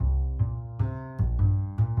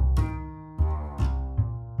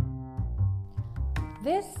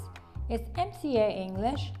This is MCA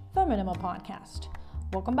English, the Minimal Podcast.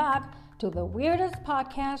 Welcome back to the weirdest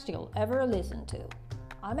podcast you'll ever listen to.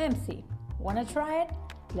 I'm MC. Wanna try it?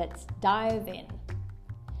 Let's dive in.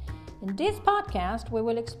 In this podcast, we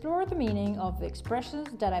will explore the meaning of the expressions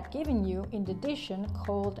that I've given you in the edition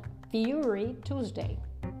called Fury Tuesday.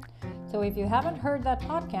 So if you haven't heard that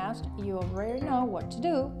podcast, you already know what to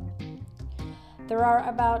do. There are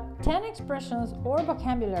about 10 expressions or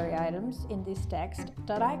vocabulary items in this text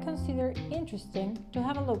that I consider interesting to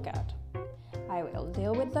have a look at. I will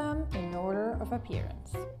deal with them in order of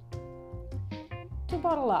appearance. To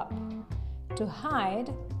bottle up, to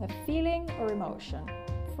hide a feeling or emotion.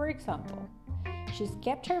 For example, she's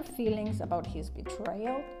kept her feelings about his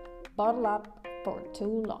betrayal bottled up for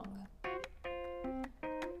too long.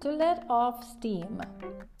 To let off steam,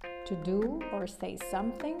 to do or say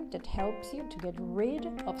something that helps you to get rid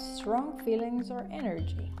of strong feelings or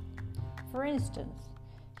energy. For instance,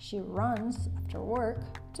 she runs after work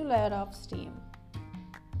to let off steam.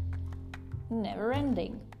 Never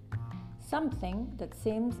ending, something that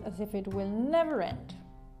seems as if it will never end.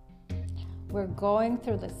 We're going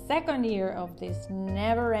through the second year of this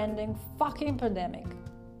never-ending fucking pandemic.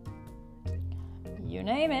 You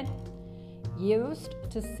name it. Used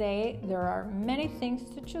to say there are many things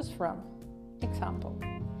to choose from. Example,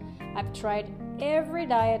 I've tried every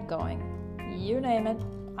diet going. You name it,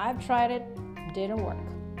 I've tried it, didn't work.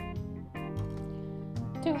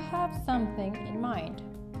 To have something in mind.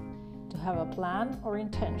 To have a plan or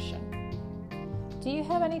intention. Do you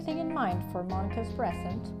have anything in mind for Monica's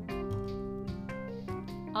present?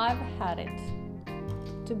 I've had it.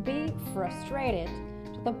 To be frustrated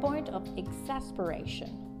to the point of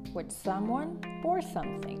exasperation with someone or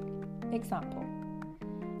something. Example,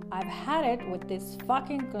 I've had it with this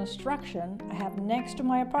fucking construction I have next to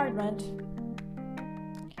my apartment.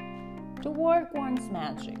 To work one's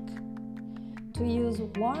magic. To use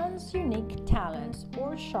one's unique talents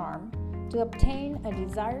or charm to obtain a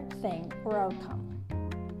desired thing or outcome.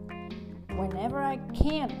 Whenever I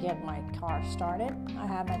can't get my car started, I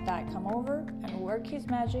have my dad come over and work his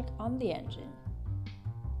magic on the engine.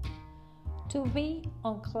 To be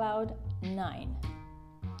on cloud 9.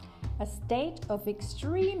 A state of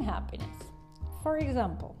extreme happiness. For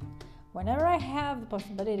example, whenever I have the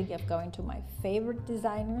possibility of going to my favorite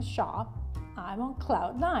designer's shop, I'm on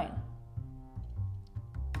cloud 9.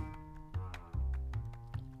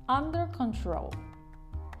 Under control.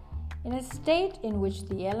 In a state in which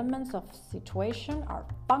the elements of a situation are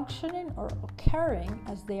functioning or occurring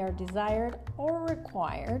as they are desired or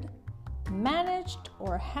required, managed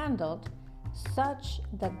or handled such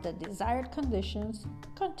that the desired conditions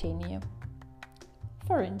continue.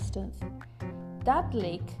 For instance, that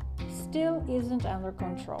leak still isn't under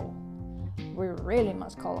control. We really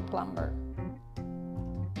must call a plumber.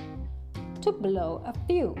 To blow a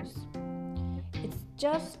fuse. It's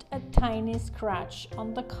just a tiny scratch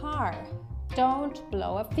on the car. Don't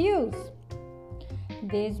blow a fuse.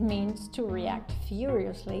 This means to react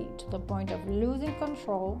furiously to the point of losing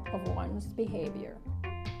control of one's behavior.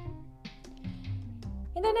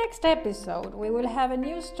 In the next episode, we will have a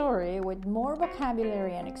new story with more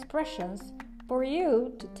vocabulary and expressions for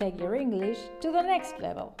you to take your English to the next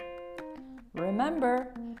level.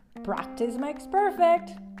 Remember, practice makes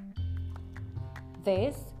perfect.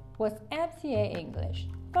 This was MCA English,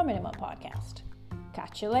 the Minimal Podcast.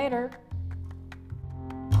 Catch you later.